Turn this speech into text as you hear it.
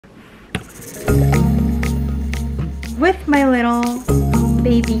with my little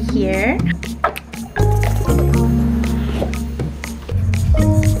baby here.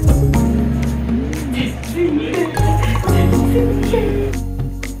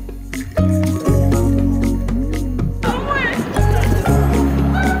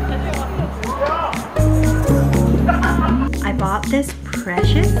 I bought this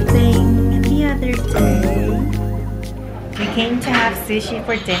precious thing the other day. We came to have sushi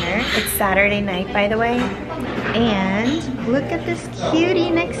for dinner. It's Saturday night, by the way. And look at this cutie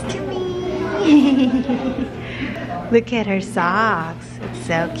next to me. Look at her socks. It's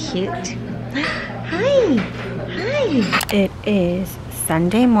so cute. Hi. Hi. It is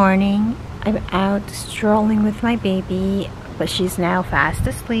Sunday morning. I'm out strolling with my baby, but she's now fast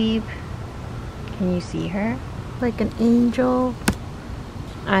asleep. Can you see her? Like an angel.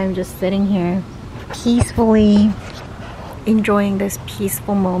 I'm just sitting here peacefully enjoying this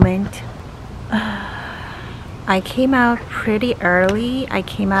peaceful moment. I came out pretty early. I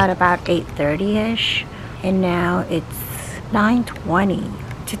came out about 8:30ish, and now it's 9:20.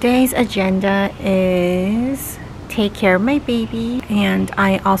 Today's agenda is take care of my baby, and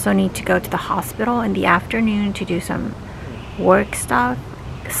I also need to go to the hospital in the afternoon to do some work stuff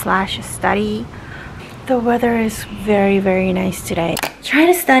 / study. The weather is very, very nice today. Try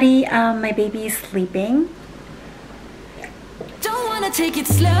to study. My baby is sleeping. Don't wanna take it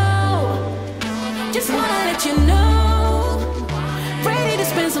slow. Just wanna let you know. Ready to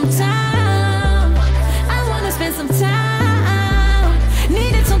spend some time. I wanna spend some time.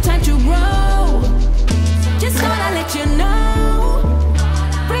 Needed some time to grow. Just wanna let you know.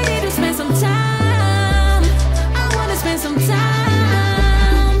 Ready to spend some time. I wanna spend some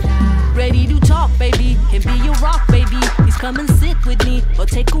time. Ready to talk, baby. Can be your rock, baby. Please come and sit with me or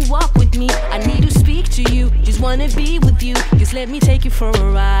take a walk with me. I need to speak to you. Just wanna be with you. Just let me take you for a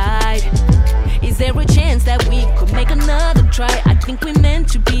ride. Is there a chance that we could make another try? I think we're meant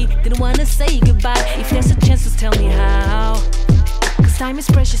to be. Didn't wanna say goodbye. If there's a chance, just tell me how. Cause time is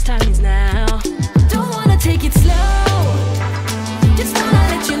precious, time is now. Don't wanna take it slow. Just wanna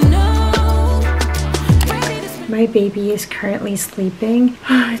let you know. My baby is currently sleeping.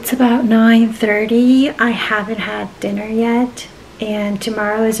 It's about 9:30. I haven't had dinner yet. And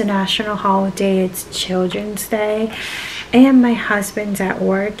tomorrow is a national holiday. It's Children's Day. And my husband's at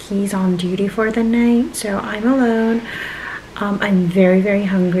work. He's on duty for the night. So I'm alone. I'm very, very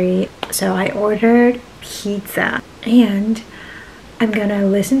hungry. So I ordered pizza. And I'm gonna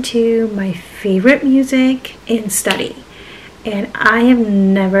listen to my favorite music and study. And I have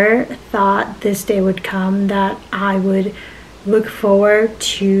never thought this day would come that I would look forward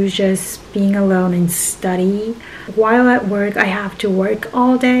to just being alone and study. While at work, I have to work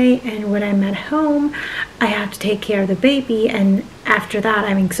all day, and when I'm at home, I have to take care of the baby, and after that,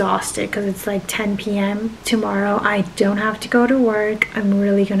 I'm exhausted because it's like 10 p.m. Tomorrow, I don't have to go to work. I'm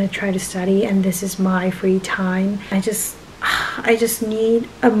really gonna try to study, and this is my free time. I just need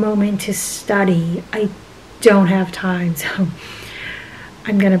a moment to study. I don't have time, so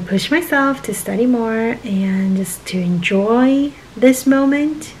I'm gonna push myself to study more and just to enjoy this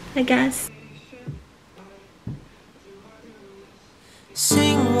moment, I guess.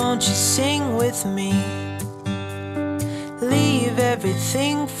 Sing, won't you sing with me? Leave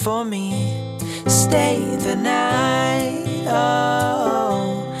everything for me. Stay the night.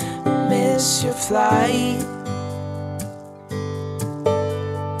 Oh, miss your flight.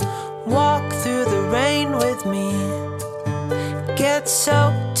 Walk through the rain with me. Get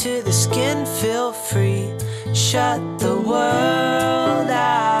soaked to the skin, feel free. Shut the world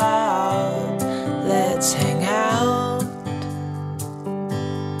out. Let's hang out.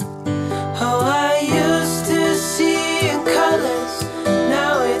 Oh, I used to see in colors,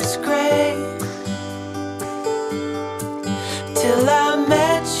 now it's gray. Till I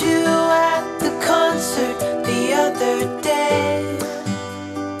met you at the concert the other day.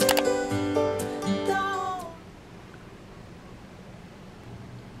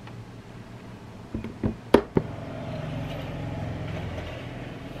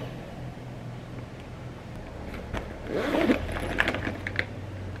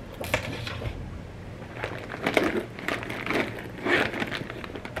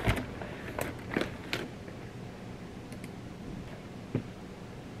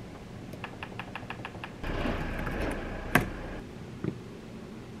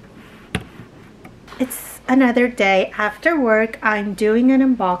 It's another day after work. I'm doing an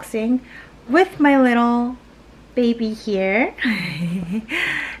unboxing with my little baby here.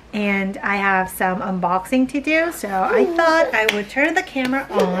 And I have some unboxing to do, so I thought I would turn the camera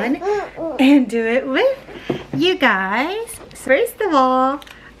on and do it with you guys. So first of all,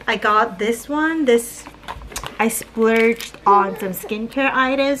 I got this one. I splurged on some skincare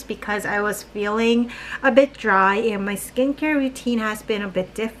items because I was feeling a bit dry and my skincare routine has been a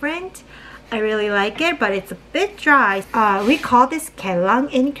bit different. I really like it, but it's a bit dry. We call this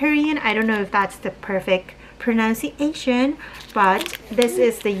kelang in Korean. I don't know if that's the perfect pronunciation, but this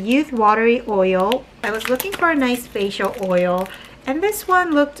is the Youth Watery Oil. I was looking for a nice facial oil and this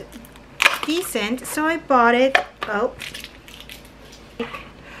one looked decent, so I bought it. Oh.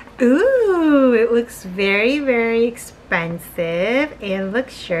 Ooh, it looks very, very expensive and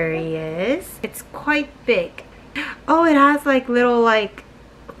luxurious. It's quite big. Oh, it has like little like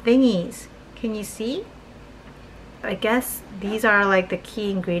thingies. Can you see? I guess these are like the key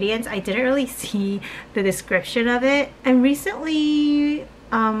ingredients. I didn't really see the description of it. I'm recently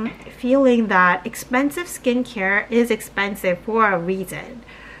feeling that expensive skincare is expensive for a reason.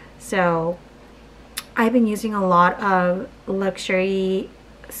 So I've been using a lot of luxury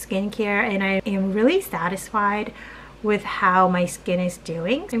skincare and I am really satisfied with how my skin is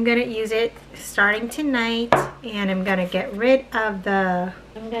doing. I'm gonna use it starting tonight and I'm gonna get rid of the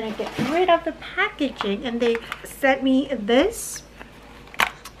packaging. And they sent me this.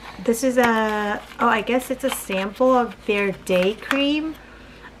 This is a, oh, I guess it's a sample of their day cream.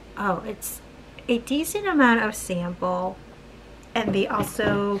 Oh, it's a decent amount of sample. And they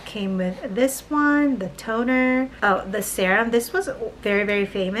also came with this one, the toner, oh, the serum. This was very, very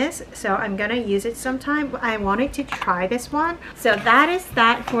famous, so I'm gonna use it sometime. I wanted to try this one. So that is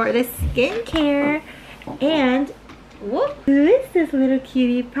that for the skincare. And whoop, who is this little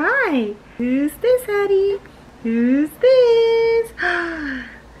cutie pie? Who's this, honey? Who's this?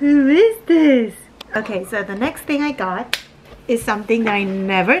 Who is this? Okay, so the next thing I got is something that I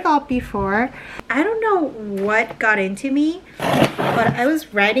never got before. I don't know what got into me, but I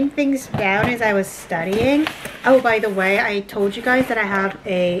was writing things down as I was studying. Oh, by the way, I told you guys that I have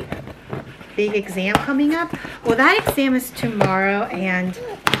a big exam coming up. Well, that exam is tomorrow and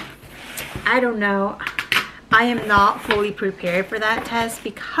I don't know. I am not fully prepared for that test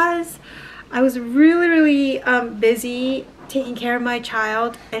because I was really busy taking care of my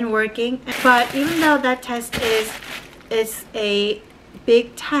child and working. But even though that test is a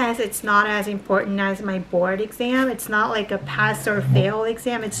big test, it's not as important as my board exam. It's not like a pass or fail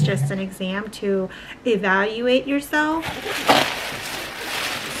exam. It's just an exam to evaluate yourself.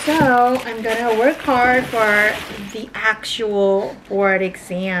 So I'm gonna work hard for the actual board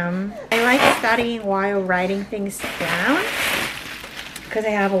exam. I like studying while writing things down because I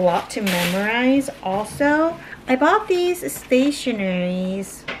have a lot to memorize. Also, I bought these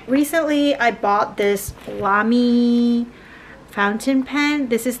stationaries. Recently, I bought this Lamy fountain pen.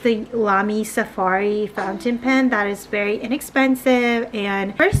 This is the Lamy Safari fountain pen that is very inexpensive.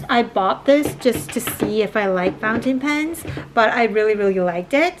 And first, I bought this just to see if I like fountain pens, but I really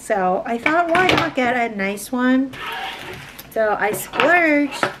liked it. So I thought, why not get a nice one? So I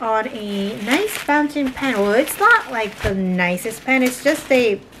splurged on a nice fountain pen. Well, it's not like the nicest pen. It's just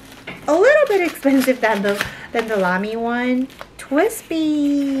a little bit expensive than the Lamy one.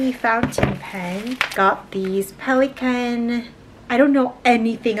 Twispy fountain pen. Got these Pelican. I don't know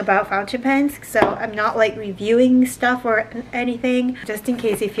anything about fountain pens, so I'm not like reviewing stuff or anything. Just in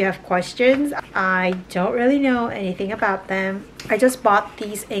case if you have questions, I don't really know anything about them. I just bought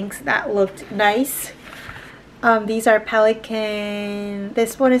these inks that looked nice. These are Pelican.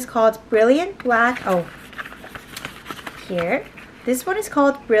 This one is called Brilliant Black. Oh, here. This one is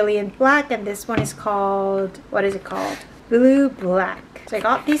called Brilliant Black and this one is called, what is it called? Blue Black. So I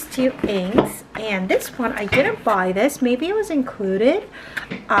got these two inks and this one, I didn't buy this. Maybe it was included.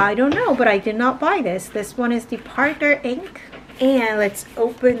 I don't know, but I did not buy this. This one is the Partner ink. And let's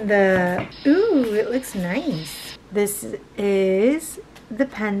open the, ooh, it looks nice. This is the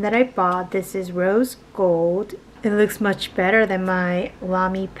pen that I bought. This is rose gold. It looks much better than my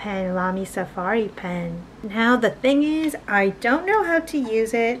Lamy pen, Lamy Safari pen. Now the thing is, I don't know how to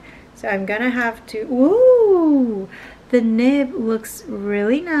use it, so I'm gonna have to, ooh, the nib looks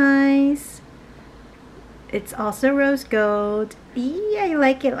really nice. It's also rose gold. Yeah, I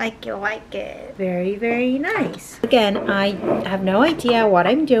like it. Very nice. Again, I have no idea what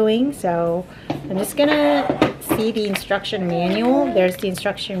I'm doing, so I'm just gonna see the instruction manual. There's the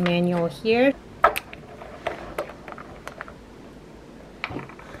instruction manual here.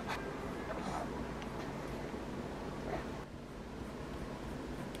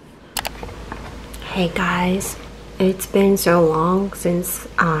 Hey guys, it's been so long since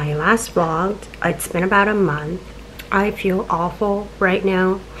I last vlogged. It's been about a month. I feel awful right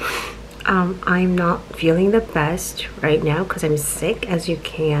now. I'm not feeling the best right now because I'm sick, as you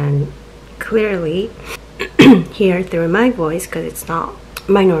can clearly hear through my voice because it's not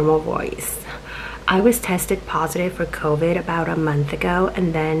my normal voice. I was tested positive for COVID about a month ago,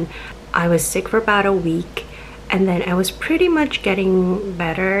 and then I was sick for about a week, and then I was pretty much getting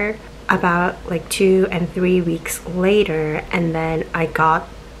better about like 2 and 3 weeks later, and then I got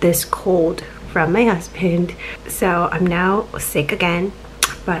this cold from my husband. So I'm now sick again,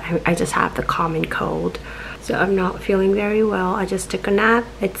 but I just have the common cold. So I'm not feeling very well. I just took a nap.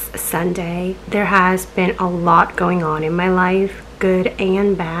 It's Sunday. There has been a lot going on in my life, good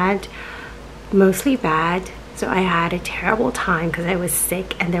and bad, mostly bad. So I had a terrible time because I was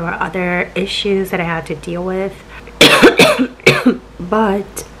sick and there were other issues that I had to deal with.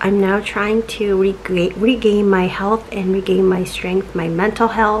 But I'm now trying to regain my health and regain my strength, my mental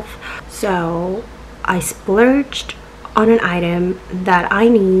health. So I splurged on an item that I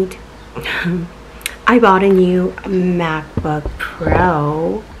need. I bought a new MacBook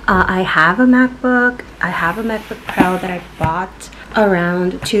Pro. I have a MacBook Pro that I bought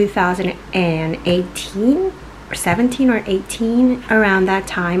around 2018 or 17 or 18. Around that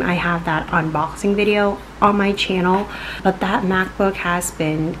time, I have that unboxing video on my channel. But that MacBook has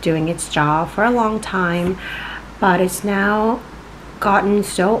been doing its job for a long time, but it's now gotten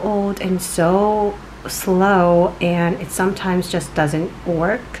so old and so slow, and it sometimes just doesn't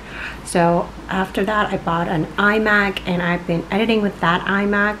work. So after that, I bought an iMac, and I've been editing with that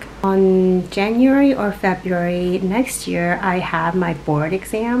iMac. On January or February next year, I have my board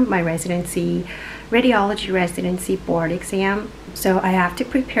exam, my residency, radiology residency board exam. So I have to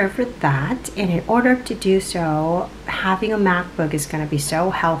prepare for that, and in order to do so, having a MacBook is going to be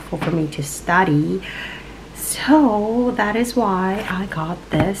so helpful for me to study. So that is why I got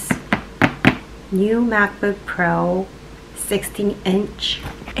this new MacBook Pro 16-inch,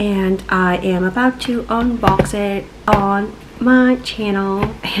 and I am about to unbox it on my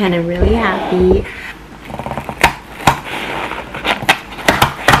channel, and I'm really happy.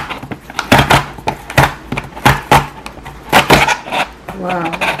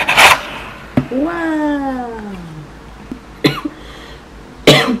 Wow. Wow.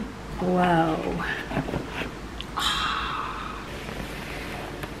 Wow.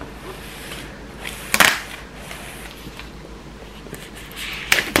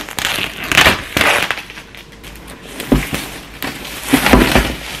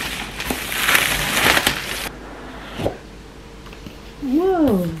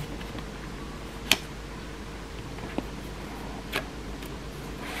 Whoa.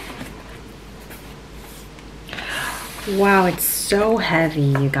 Wow, it's so heavy,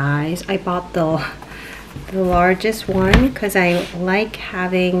 you guys. I bought the largest one because I like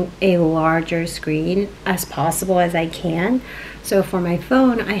having a larger screen as possible as I can. So for my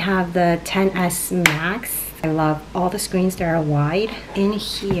phone, I have the XS Max. I love all the screens that are wide. In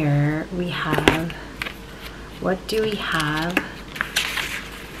here, we have, what do we have?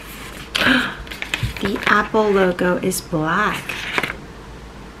 The Apple logo is black.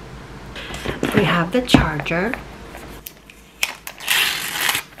 We have the charger.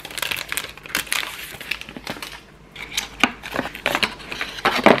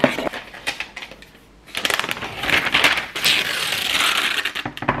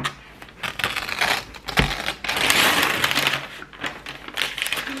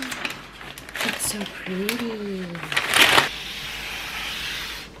 It's so pretty.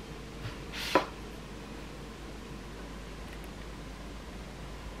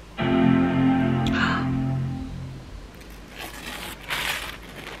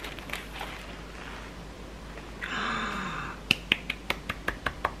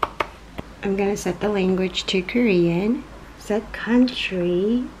 I'm gonna set the language to Korean. Set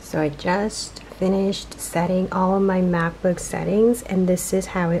country. So I just finished setting all of my MacBook settings, and this is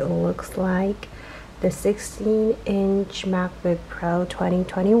how it looks like. The 16-inch MacBook Pro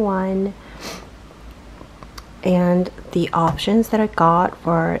 2021. And the options that I got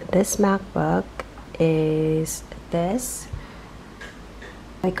for this MacBook is this.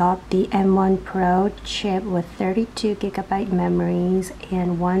 I got the M1 Pro chip with 32 gigabyte memories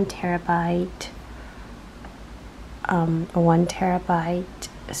and 1 terabyte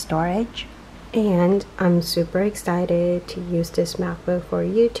storage. And I'm super excited to use this MacBook for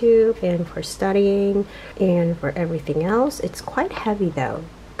YouTube and for studying and for everything else. It's quite heavy though,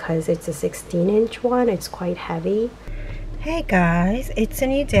 because it's a 16-inch one. It's quite heavy. Hey guys, it's a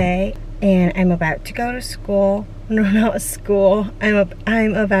new day and I'm about to go to school. No, not school.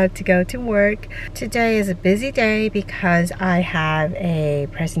 I'm about to go to work. Today is a busy day because I have a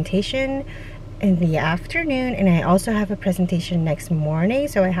presentation in the afternoon, and I also have a presentation next morning,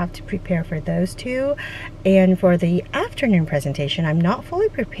 so I have to prepare for those two. And for the afternoon presentation, I'm not fully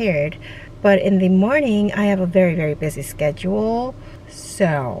prepared, but in the morning I have a very busy schedule.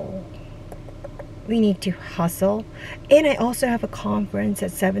 So we need to hustle. And I also have a conference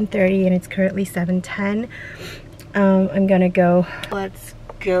at 7:30 and it's currently 7:10. I'm gonna go. Let's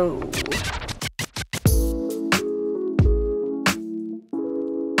go.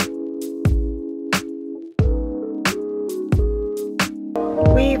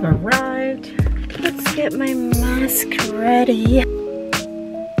 We've arrived. Let's get my mask ready.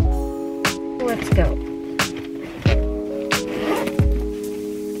 Let's go.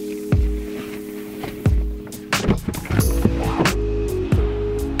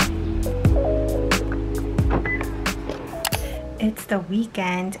 It's the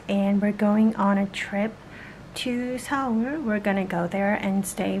weekend and we're going on a trip to Seoul. We're gonna go there and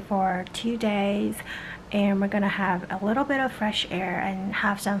stay for 2 days, and we're gonna have a little bit of fresh air and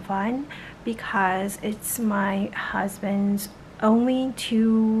have some fun because it's my husband's only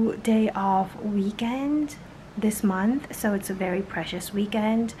 2-day off weekend this month, so it's a very precious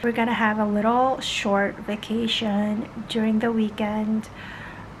weekend. We're gonna have a little short vacation during the weekend.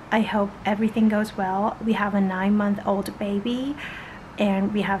 I hope everything goes well. We have a 9-month-old baby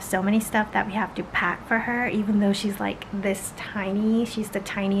and we have so many stuff that we have to pack for her, even though she's like this tiny. She's the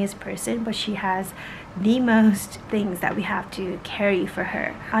tiniest person, but she has the most things that we have to carry for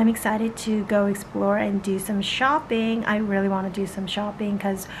her. I'm excited to go explore and do some shopping. I really want to do some shopping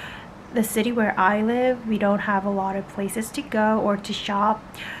because the city where I live, we don't have a lot of places to go or to shop.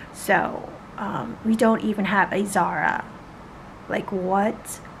 So we don't even have a Zara. Like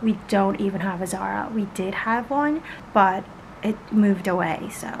what? We don't even have a Zara. We did have one, but it moved away,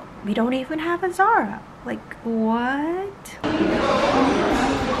 so we don't even have a Zara. Like what?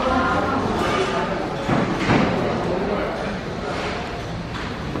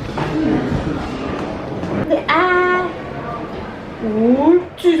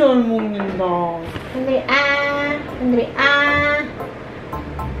 옳지 잘 먹는다.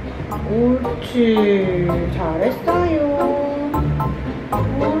 옳지 잘했어요.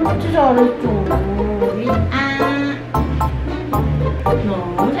 옳지 잘했죠.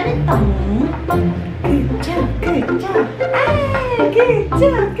 너무 잘했다. Good job, good job. Good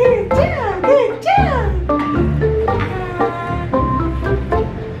job, good job, good job.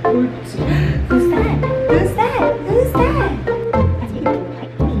 옳지. Who's that? Who's that? Who's that?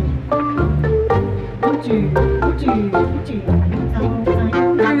 옳지, 옳지, 옳지.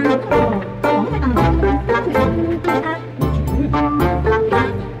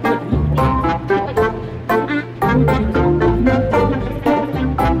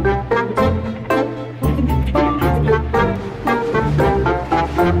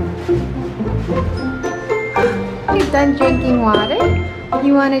 You're done drinking water?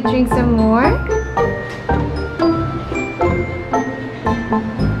 You want to drink some more?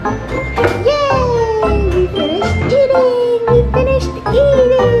 Yay! We finished eating! We finished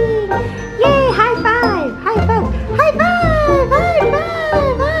eating! Yay! High five! High five! High five! High five!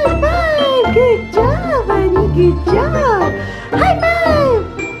 High five! Good job, honey! Good job! High five!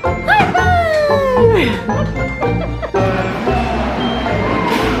 High five!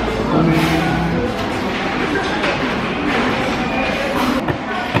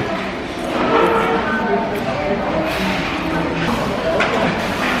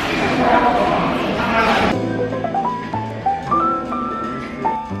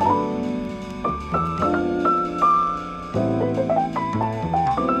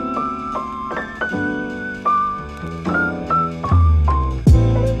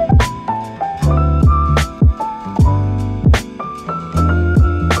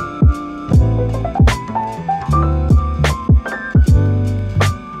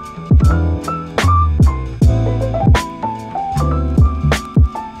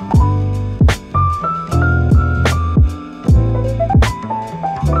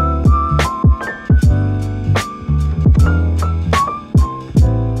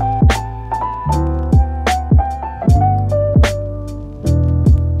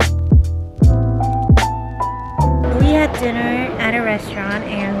 Dinner at a restaurant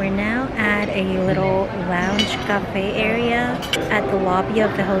and we're now at a little lounge cafe area at the lobby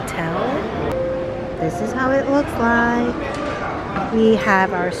of the hotel. This is how it looks like. We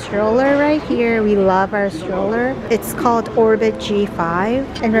have our stroller right here. We love our stroller. It's called Orbit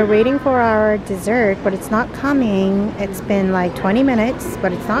G5 and we're waiting for our dessert, but it's not coming. It's been like 20 minutes,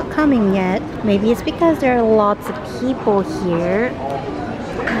 but it's not coming yet. Maybe it's because there are lots of people here.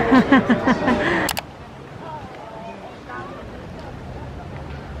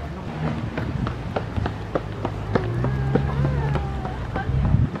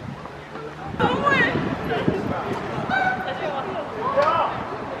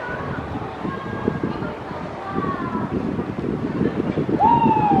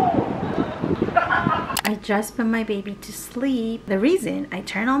 just put my baby to sleep. The reason I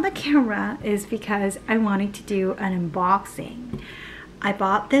turned on the camera is because I wanted to do an unboxing. I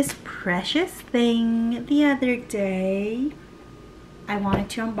bought this precious thing the other day. I wanted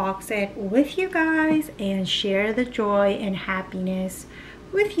to unbox it with you guys and share the joy and happiness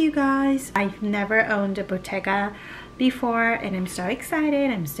with you guys. I've never owned a Bottega before and I'm so excited.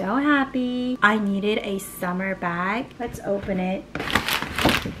 I'm so happy. I needed a summer bag. Let's open it.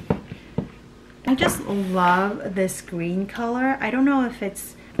 I just love this green color. I don't know if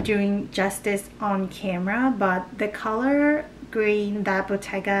it's doing justice on camera, but the color green that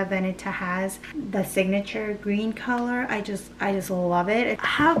Bottega Veneta has, the signature green color, I just love it.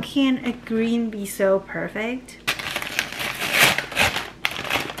 How can a green be so perfect?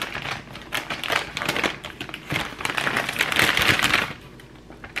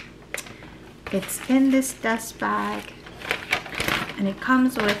 It's in this dust bag and it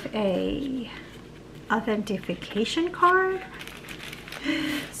comes with a authentication card.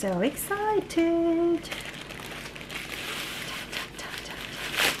 So excited.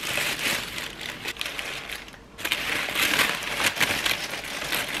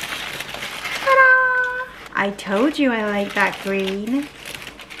 Ta-da! I told you I like that green.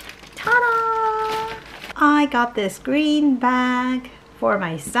 Ta-da! I got this green bag for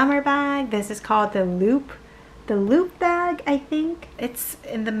my summer bag. This is called the loop bag, I think. It's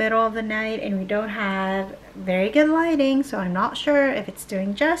in the middle of the night and we don't have very good lighting, so I'm not sure if it's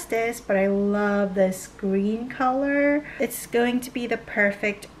doing justice, but I love this green color. It's going to be the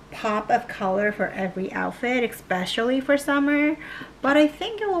perfect pop of color for every outfit, especially for summer, but I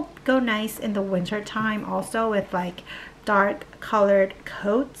think it will go nice in the winter time also with like dark colored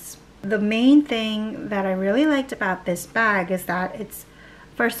coats. The main thing that I really liked about this bag is that it's,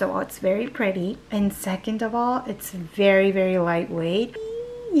 first of all, it's very pretty, and second of all, it's very, very lightweight.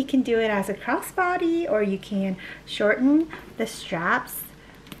 You can do it as a crossbody, or you can shorten the straps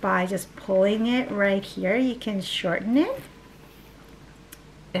by just pulling it right here. You can shorten it.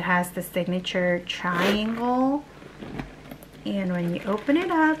 It has the signature triangle, and when you open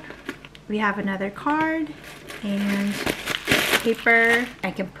it up, we have another card and paper.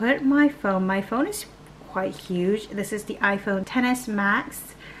 I can put my phone. My phone is quite huge. This is the iPhone XS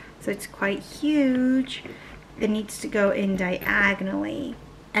Max, so it's quite huge. It needs to go in diagonally,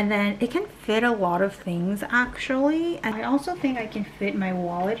 and then it can fit a lot of things actually. And I also think I can fit my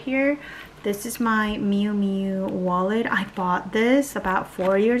wallet here. This is my Miu Miu wallet. I bought this about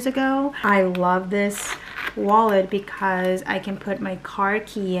 4 years ago. I love this wallet because I can put my car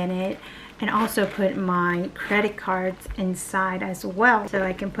key in it and also put my credit cards inside as well. So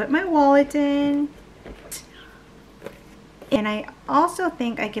I can put my wallet in. And I also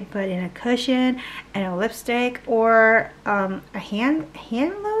think I can put in a cushion and a lipstick or a hand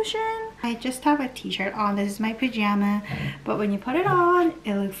lotion. I just have a t-shirt on. This is my pajama, but when you put it on,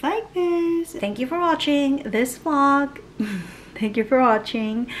 it looks like this. Thank you for watching this vlog. Thank you for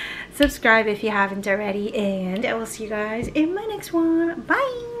watching. Subscribe if you haven't already, and I will see you guys in my next one.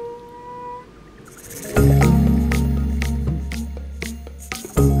 Bye!